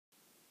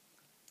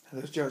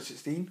Hello, it's Joe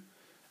 16.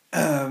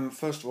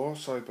 First of all,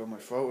 sorry about my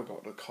throat. I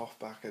got the cough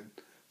back and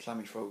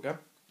clammy throat again.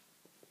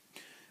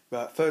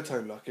 But third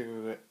time lucky,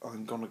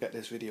 I'm gonna get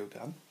this video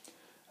done.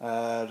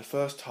 The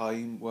first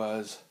time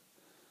was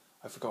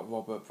I forgot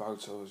Robert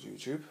Browser's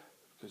YouTube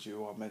because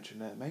you all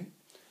mentioned it, mate.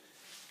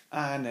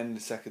 And then the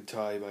second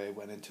time I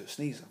went into a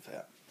sneezing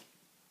fit.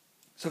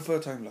 So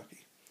third time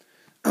lucky.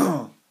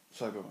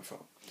 Sorry about my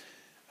throat.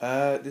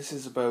 This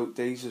is about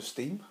Days of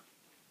Steam.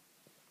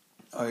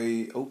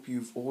 I hope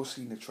you've all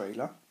seen the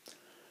trailer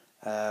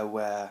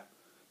where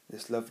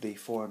this lovely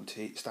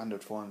 4MT,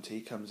 standard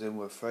 4MT comes in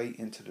with freight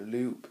into the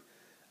loop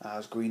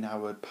as Green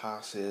Howard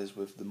passes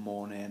with the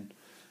morning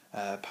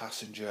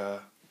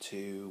passenger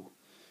to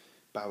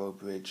Barrow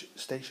Bridge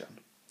Station.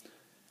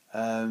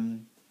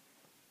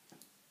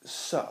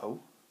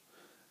 So,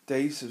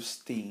 Days of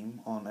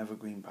Steam on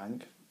Evergreen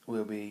Bank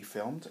will be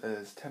filmed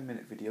as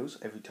 10-minute videos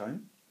every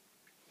time.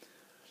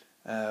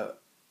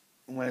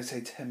 When I say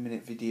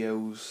 10-minute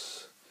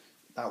videos,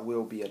 that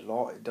will be a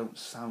lot. It don't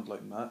sound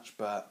like much,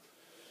 but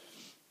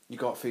you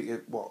got to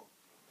figure, what,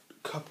 a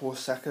couple of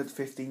seconds,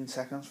 15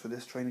 seconds for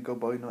this train to go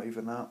by, not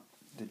even that.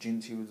 The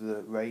Ginty with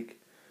the rake.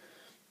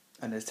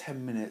 And there's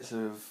 10 minutes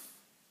of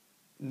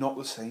not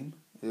the same.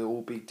 It'll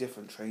all be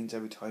different trains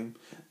every time.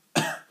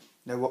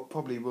 There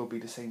probably will be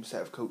the same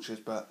set of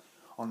coaches, but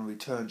on a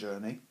return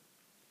journey.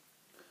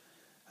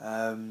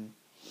 And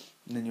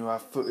then you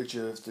have footage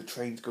of the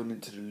trains going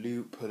into the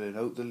loop, pulling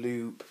out the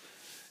loop,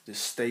 the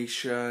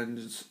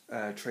stations,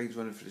 trains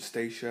running through the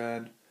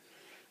station,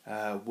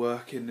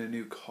 work in the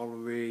new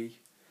colliery,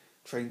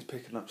 trains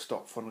picking up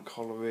stock from the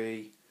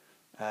colliery,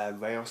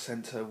 rail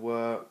centre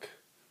work.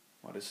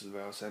 Well, this is the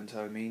rail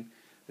centre, I mean.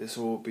 This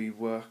will all be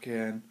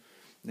working.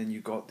 Then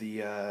you got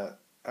the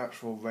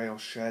actual rail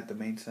shed, the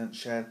maintenance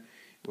shed.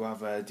 You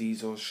have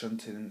diesels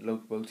shunting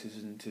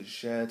locomotives into the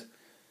shed,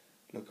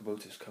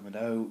 locomotives coming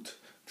out,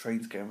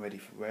 trains getting ready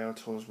for rail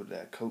tours with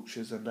their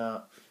coaches and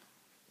that.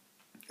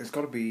 It's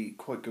got to be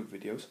quite good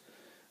videos.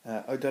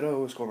 I don't know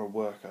how it's going to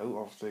work out,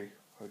 obviously.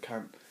 I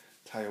can't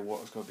tell you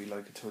what it's going to be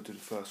like until I do the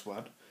first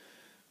one.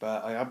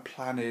 But I am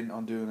planning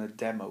on doing a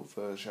demo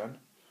version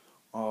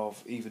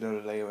of, even though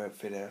the layout ain't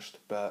finished,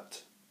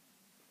 but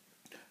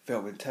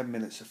filming 10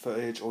 minutes of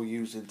footage or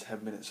using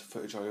 10 minutes of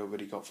footage I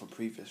already got from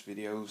previous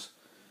videos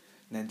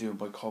and then doing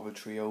my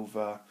commentary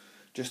over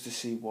just to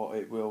see what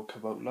it will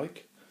come out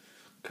like,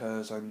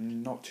 because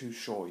I'm not too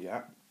sure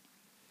yet.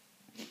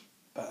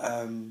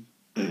 But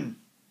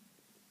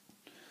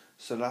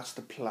so that's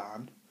the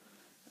plan.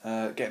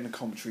 Getting the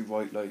commentary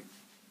right, like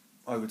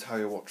I would tell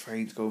you what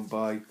train's going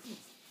by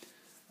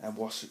and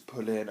what's it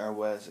pulling and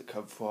where's it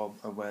come from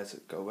and where's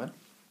it going.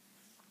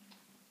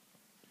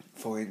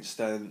 For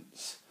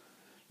instance,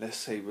 let's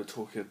say we're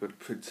talking about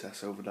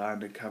Princess over there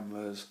and the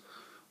camera's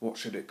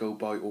watching it go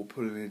by or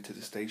pulling into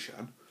the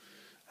station.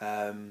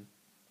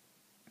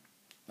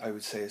 I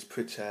would say it's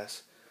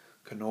Princess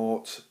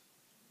Connaught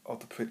of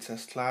the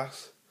Princess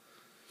class.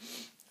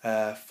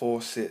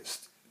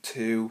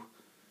 462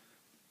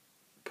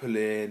 pull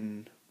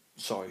in,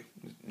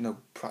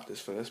 practice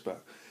first,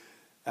 but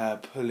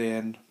pull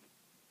in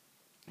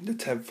the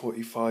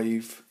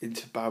 1045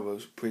 into Barrow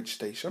Bridge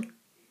Station.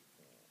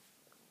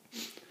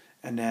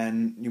 And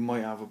then you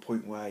might have a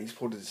point where he's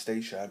pulled to the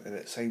station and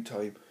at the same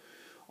time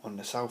on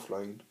the South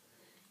Line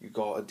you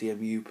got a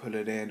DMU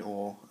pulling in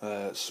or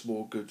a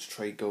small goods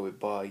train going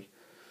by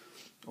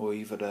or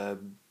even a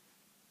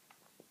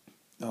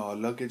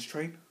luggage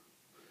train,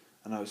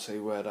 and I would say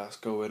where that's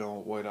going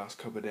or why that's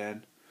coming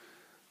in.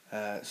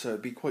 So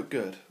it'd be quite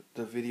good.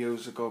 The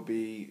videos are going to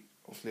be,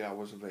 hopefully that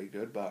wasn't very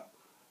good, but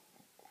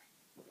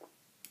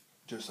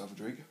just have a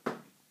drink.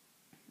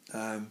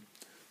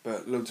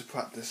 But loads of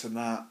practice and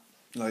that,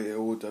 like it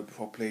all done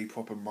properly,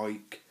 proper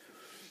mic.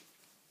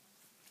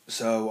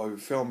 So I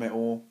would film it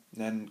all,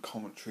 then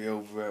commentary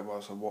over it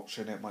whilst I'm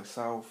watching it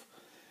myself,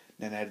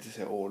 then edit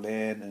it all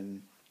in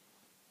and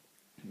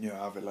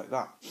have it like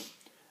that.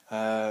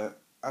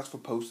 As for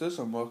posters,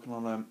 I'm working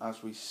on them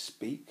as we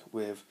speak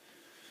with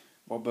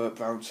Robert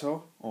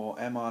Brownshaw or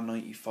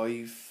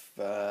MR95.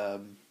 I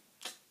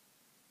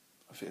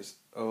think it's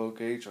oil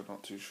gauge. I'm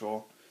not too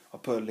sure. I'll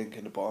put a link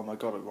in the bottom. I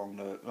got it wrong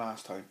the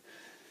last time.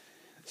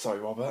 Sorry,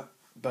 Robert.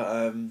 But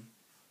I'll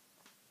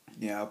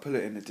put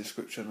it in the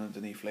description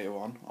underneath later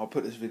on. I'll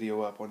put this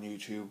video up on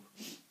YouTube,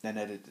 then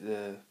edit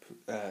the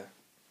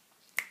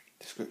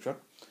description.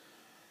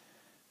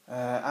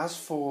 As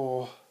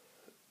for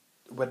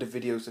when the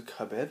videos are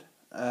coming,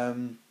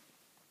 I'm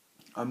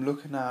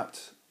looking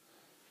at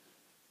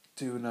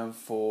doing them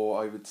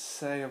for, I would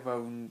say,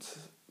 around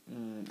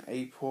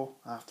April,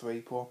 after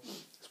April.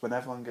 It's when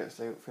everyone gets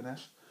their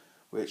finished,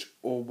 which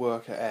all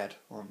work ahead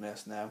on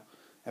this now.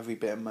 Every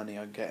bit of money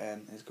I'm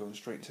getting is going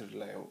straight to the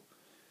layout.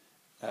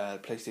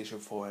 PlayStation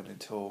 4 in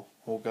until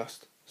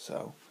August,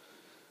 so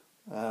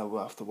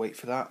we'll have to wait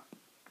for that.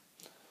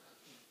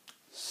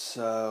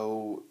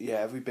 So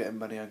yeah, every bit of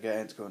money I'm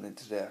getting is going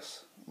into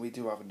this. We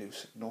do have a new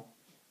signal,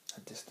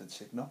 a distant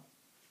signal,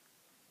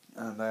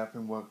 and I have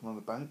been working on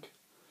the bank.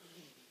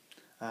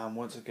 And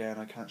once again,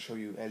 I can't show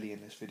you Ellie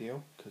in this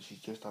video because she's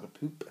just had a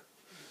poop.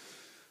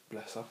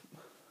 Bless her.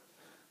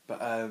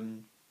 But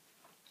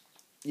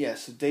yeah,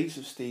 so Days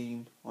of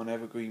Steam on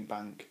Evergreen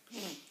Bank.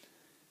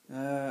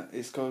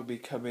 It's going to be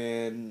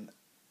coming,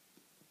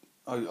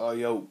 I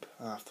hope,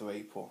 after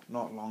April,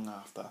 not long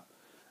after.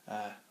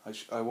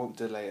 I won't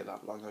delay it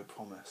that long, I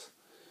promise.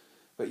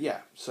 But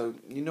yeah, so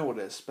you know what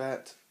to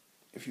expect.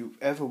 If you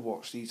ever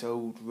watch these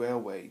old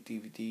railway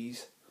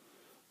DVDs,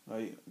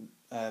 right,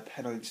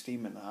 Pennine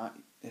Steam and that,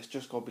 it's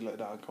just got to be like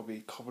that. It's got to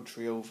be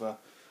commentary over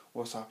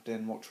what's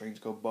happening, what trains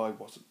go by,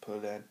 what's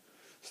put in,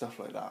 stuff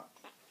like that.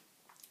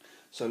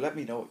 So let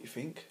me know what you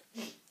think.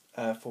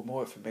 For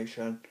more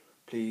information,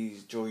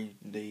 please join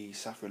the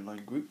Saffron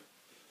Line group.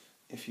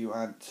 If you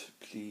aren't,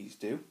 please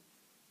do.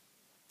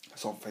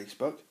 It's on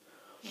Facebook.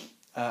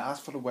 As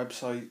for the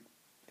website,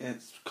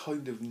 it's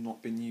kind of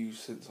not been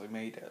used since I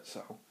made it,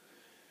 so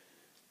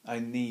I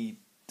need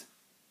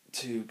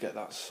to get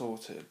that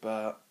sorted.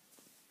 But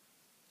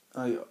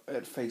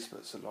at Facebook,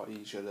 it's a lot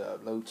easier to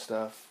upload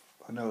stuff.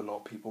 I know a lot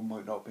of people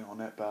might not be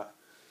on it, but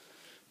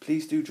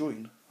please do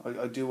join.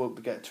 I do hope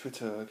to get a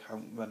Twitter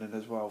account running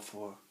as well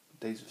for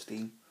Days of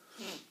Steam.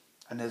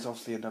 And there's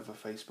obviously another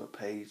Facebook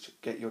page,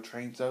 Get Your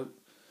Trains Out.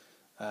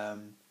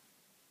 And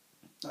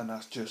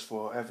that's just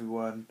for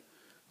everyone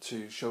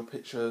to show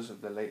pictures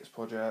of their latest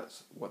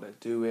projects, what they're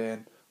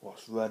doing,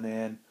 what's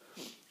running,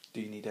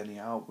 do you need any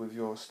help with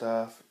your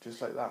stuff,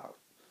 just like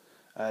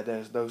that.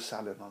 There's no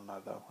selling on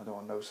that though, I don't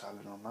want no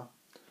selling on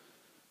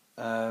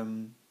that.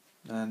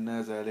 And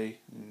there's Ellie.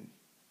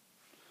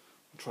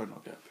 I'll try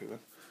not to get pooing.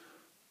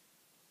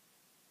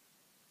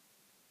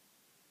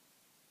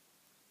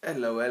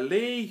 Hello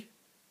Ellie,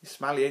 you're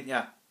smelly ain't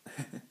ya?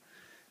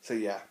 So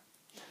yeah,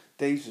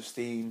 Days of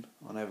Steam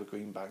on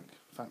Evergreen Bank.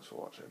 Thanks for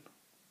watching.